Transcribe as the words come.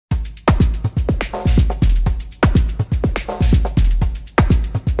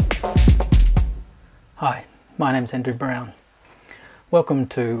My name's Andrew Brown. Welcome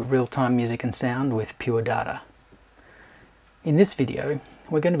to Real-Time Music and Sound with Pure Data. In this video,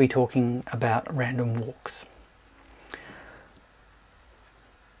 we're going to be talking about random walks.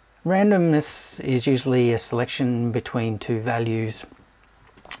 Randomness is usually a selection between two values.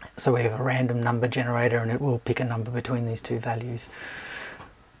 So we have a random number generator and it will pick a number between these two values.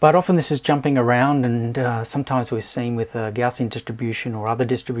 But often this is jumping around, and sometimes we've seen with a Gaussian distribution or other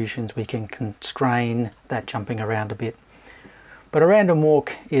distributions we can constrain that jumping around a bit. But a random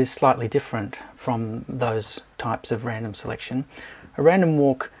walk is slightly different from those types of random selection. A random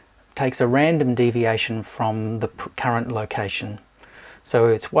walk takes a random deviation from the current location. So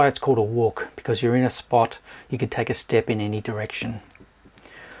it's why it's called a walk, because you're in a spot, you could take a step in any direction.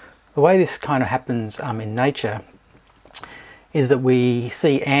 The way this kind of happens in nature is that we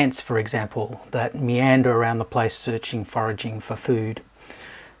see ants, for example, that meander around the place searching, foraging for food.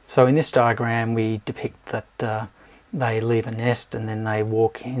 So in this diagram we depict that they leave a nest and then they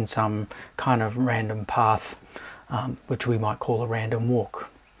walk in some kind of random path, which we might call a random walk.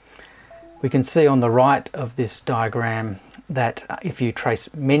 We can see on the right of this diagram that if you trace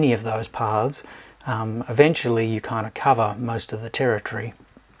many of those paths, eventually you kind of cover most of the territory.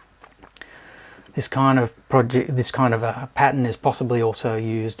 This kind of a pattern is possibly also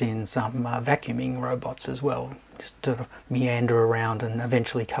used in some vacuuming robots as well, just to meander around and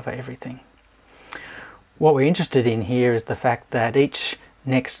eventually cover everything. What we're interested in here is the fact that each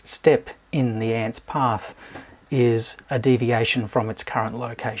next step in the ant's path is a deviation from its current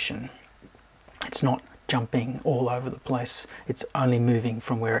location. It's not jumping all over the place, it's only moving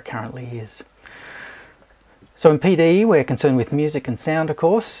from where it currently is. So in PD we're concerned with music and sound, of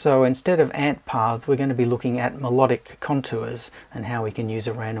course, so instead of ant paths we're going to be looking at melodic contours and how we can use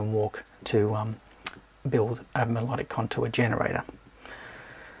a random walk to build a melodic contour generator.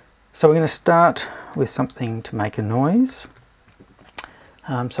 So we're going to start with something to make a noise.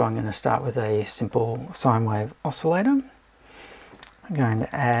 So I'm going to start with a simple sine wave oscillator. I'm going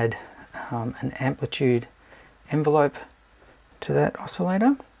to add an amplitude envelope to that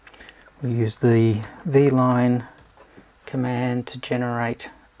oscillator. We'll use the V-line command to generate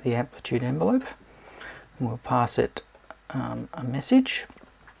the amplitude envelope, and we'll pass it a message.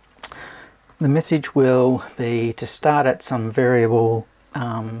 The message will be to start at some variable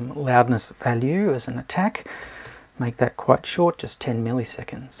loudness value as an attack, make that quite short, just 10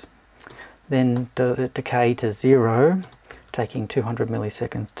 milliseconds. Then decay to 0, taking 200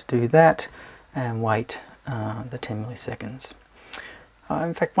 milliseconds to do that, and wait the 10 milliseconds.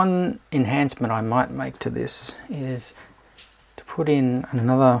 In fact, one enhancement I might make to this is to put in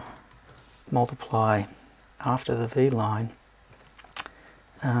another multiply after the V line,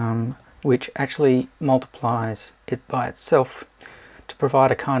 which actually multiplies it by itself to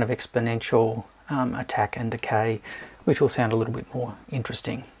provide a kind of exponential attack and decay, which will sound a little bit more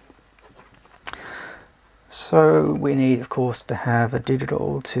interesting. So we need, of course, to have a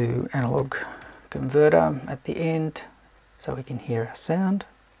digital to analog converter at the end, so we can hear our sound.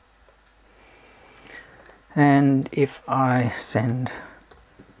 And if I send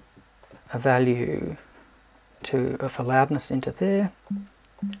a value for loudness into there,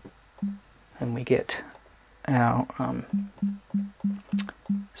 and we get our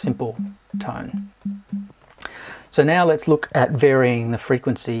simple tone. So now let's look at varying the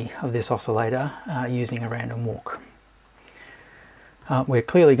frequency of this oscillator using a random walk. We're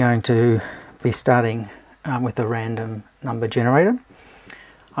clearly going to be starting with a random number generator.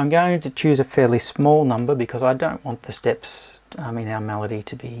 I'm going to choose a fairly small number because I don't want the steps in our melody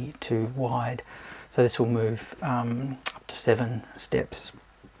to be too wide. So this will move up to 7 steps.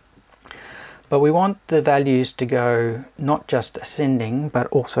 But we want the values to go not just ascending but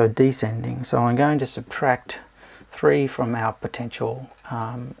also descending. So I'm going to subtract 3 from our potential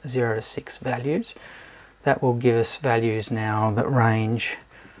 0 to 6 values. That will give us values now that range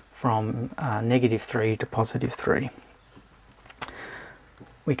from -3 to +3.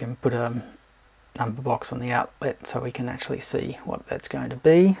 We can put a number box on the outlet so we can actually see what that's going to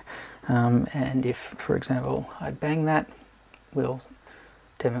be. And if, for example, I bang that, we'll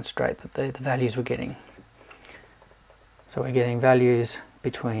demonstrate that the values we're getting. So we're getting values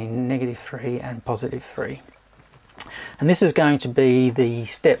between -3 and +3. And this is going to be the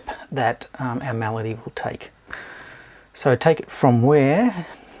step that our melody will take. So take it from where?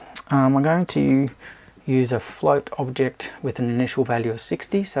 I'm going to use a float object with an initial value of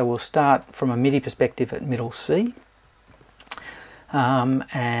 60, so we'll start from a Midi perspective at middle C,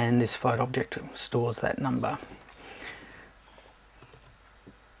 and this float object stores that number.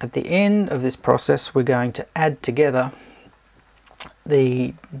 At the end of this process we're going to add together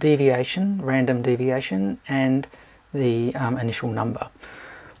the deviation, random deviation, and the initial number.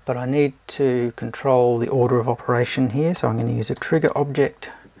 But I need to control the order of operation here, so I'm going to use a trigger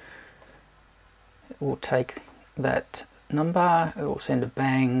object. It will take that number, it will send a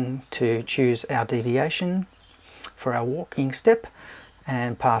bang to choose our deviation for our walking step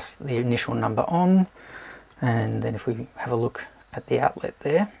and pass the initial number on. And then if we have a look at the outlet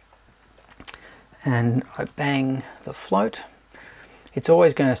there and I bang the float, it's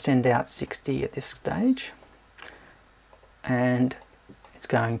always going to send out 60 at this stage, and it's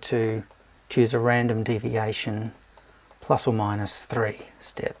going to choose a random deviation plus or minus 3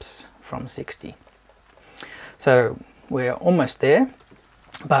 steps from 60. So we're almost there,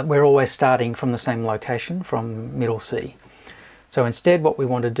 but we're always starting from the same location, from middle C. So instead what we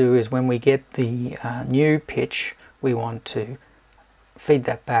want to do is when we get the new pitch, we want to feed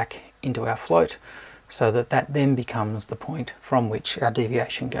that back into our float so that that then becomes the point from which our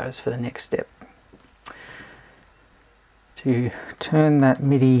deviation goes for the next step. To turn that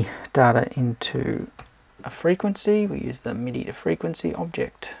Midi data into a frequency, we use the Midi to frequency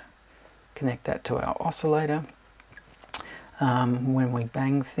object, connect that to our oscillator. When we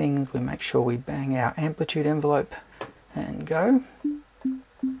bang things, we make sure we bang our amplitude envelope and go.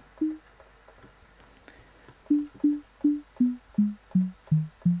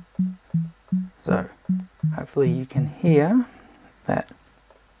 So hopefully you can hear that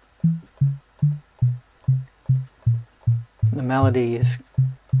the melody is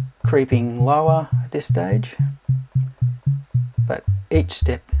creeping lower at this stage, but each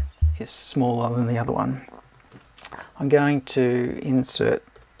step is smaller than the other one. I'm going to insert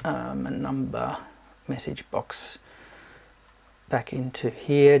a number message box back into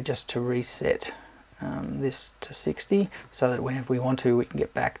here just to reset this to 60, so that whenever we want to, we can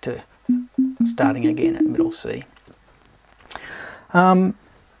get back to starting again at middle C.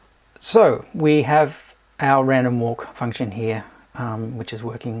 So we have our random walk function here, which is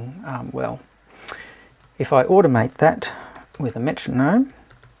working well. If I automate that with a metronome,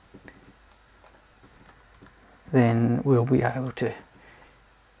 then we'll be able to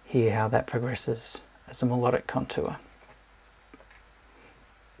hear how that progresses as a melodic contour.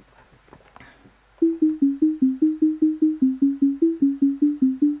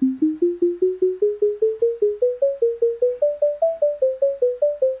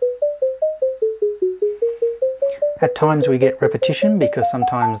 At times we get repetition because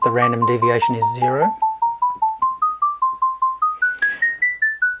sometimes the random deviation is 0.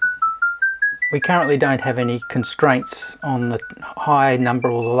 We currently don't have any constraints on the high number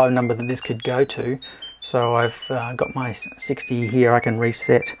or the low number that this could go to, so I've got my 60 here. I can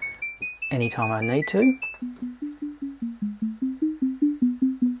reset anytime I need to.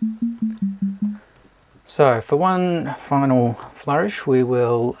 So for one final flourish, we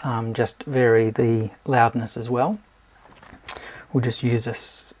will just vary the loudness as well. We'll just use a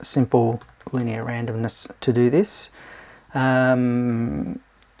simple linear randomness to do this.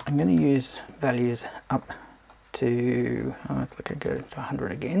 I'm going to use values up to, let's look at go to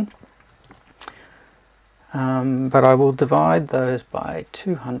 100 again. But I will divide those by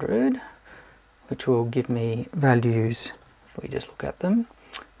 200, which will give me values, if we just look at them,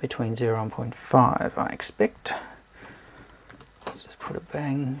 between 0 and 0.5, I expect. Let's just put a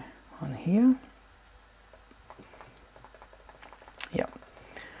bang on here. Yep.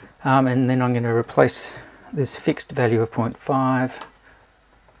 And then I'm going to replace this fixed value of 0.5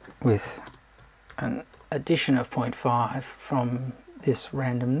 with an addition of 0.5 from this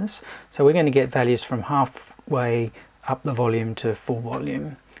randomness. So we're going to get values from halfway up the volume to full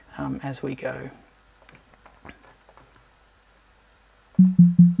volume as we go.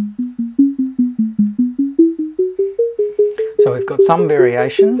 So we've got some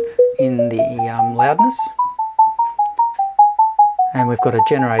variation in the loudness, and we've got a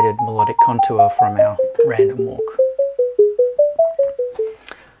generated melodic contour from our random walk.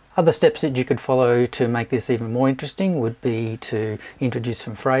 Other steps that you could follow to make this even more interesting would be to introduce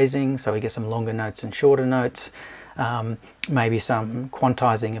some phrasing, so we get some longer notes and shorter notes, maybe some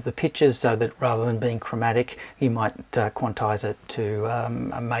quantizing of the pitches, so that rather than being chromatic, you might quantize it to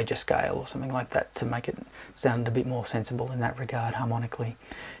a major scale or something like that to make it sound a bit more sensible in that regard harmonically.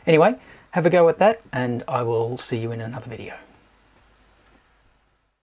 Anyway, have a go at that, and I will see you in another video.